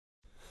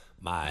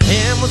My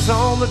hand was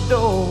on the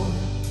door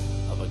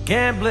of a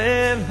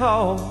gambling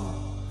hall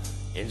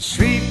in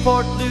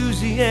Shreveport,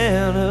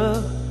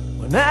 Louisiana,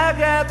 when I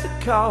got the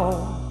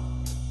call.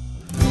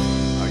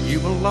 Are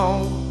you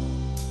alone?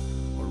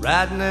 Well,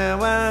 right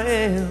now I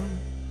am.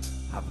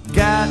 I've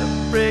got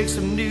to break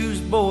some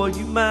news, boy,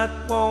 you might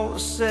want to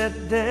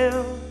sit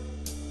down.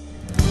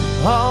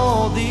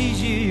 All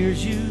these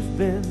years you've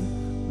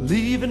been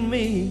leaving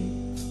me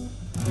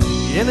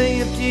in an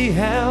empty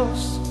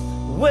house,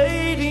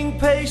 waiting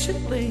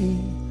patiently.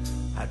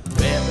 I'd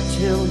rather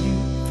tell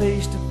you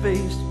face to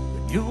face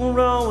that you're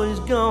always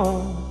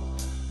gone.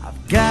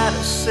 I've got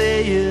to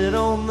say it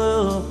on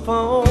the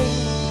phone.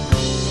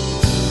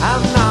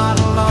 I'm not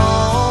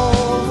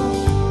alone.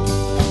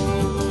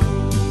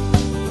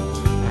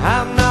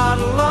 I'm not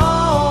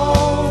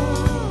alone.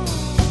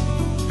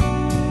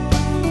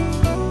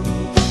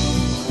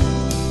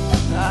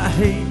 I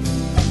hate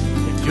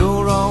that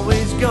you're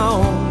always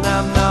gone.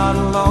 I'm not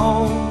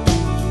alone.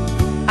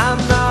 I'm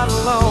not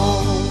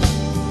alone.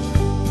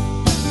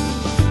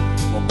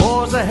 Well,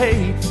 boys, I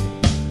hate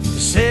to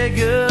say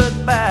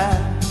goodbye,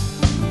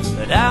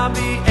 but I'll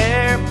be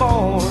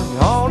airborne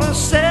on a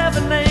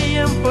 7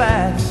 a.m.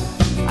 flight.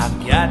 I've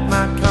got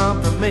my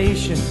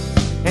confirmation,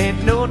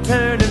 ain't no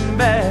turning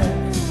back.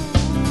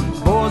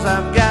 Boys,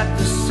 I've got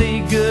to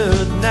say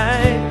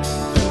goodnight.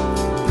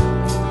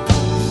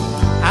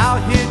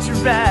 I'll hitch a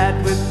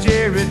ride with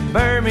Jared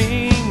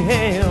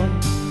Birmingham.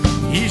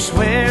 He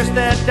swears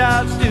that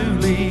Dodge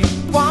Dooley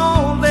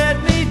won't let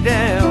me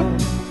down.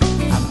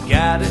 I've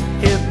gotta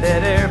hit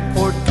that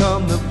airport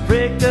come the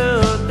break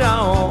of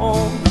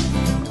dawn.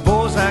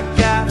 Boys, I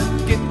gotta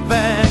get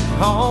back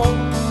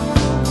home.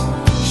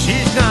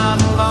 She's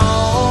not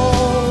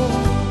alone.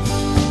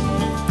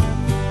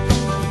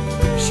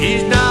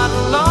 She's not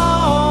alone.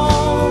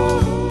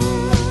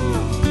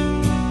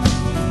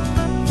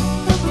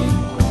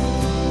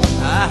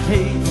 I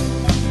hate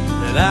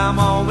that I'm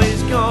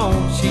always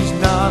gone. She's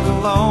not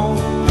alone.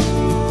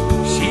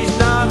 She's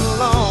not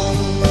alone.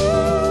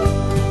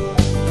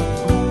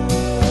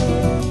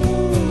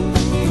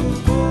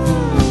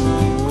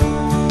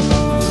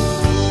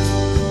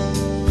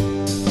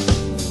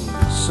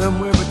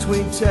 Somewhere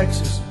between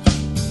Texas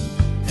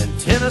and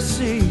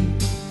Tennessee,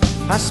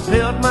 I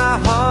spilled my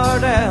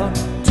heart out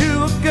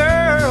to a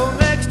girl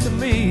next to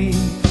me.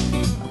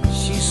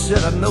 She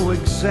said, I know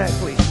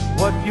exactly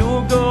what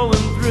you're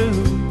going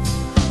through.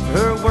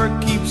 Her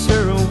work keeps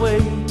her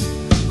away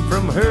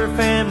from her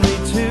family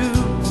too.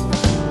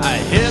 I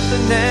hit the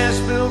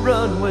Nashville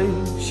runway,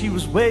 she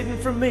was waiting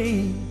for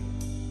me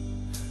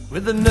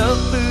with enough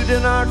food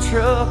in our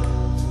truck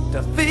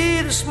to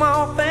feed a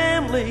small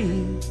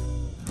family.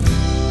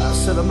 I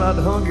said, I'm not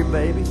hungry,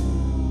 baby.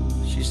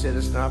 She said,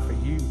 it's not for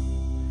you.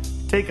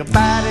 Take a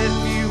bite if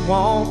you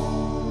want.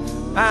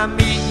 I'm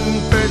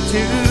eating for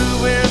two.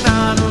 We're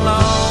not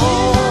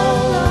alone.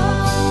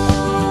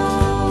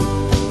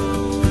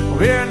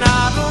 We're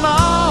not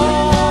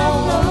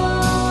alone.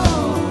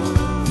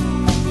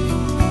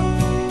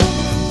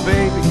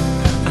 Baby,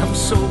 I'm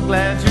so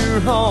glad you're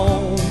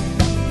home.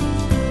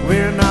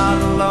 We're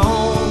not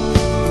alone.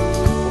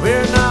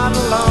 We're not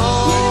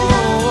alone.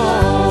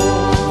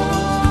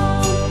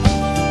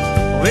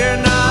 We're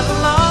not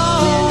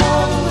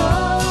alone.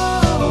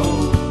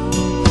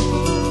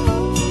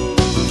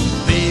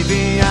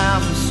 Baby,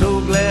 I'm so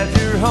glad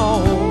you're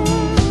home.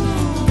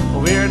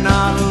 We're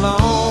not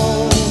alone.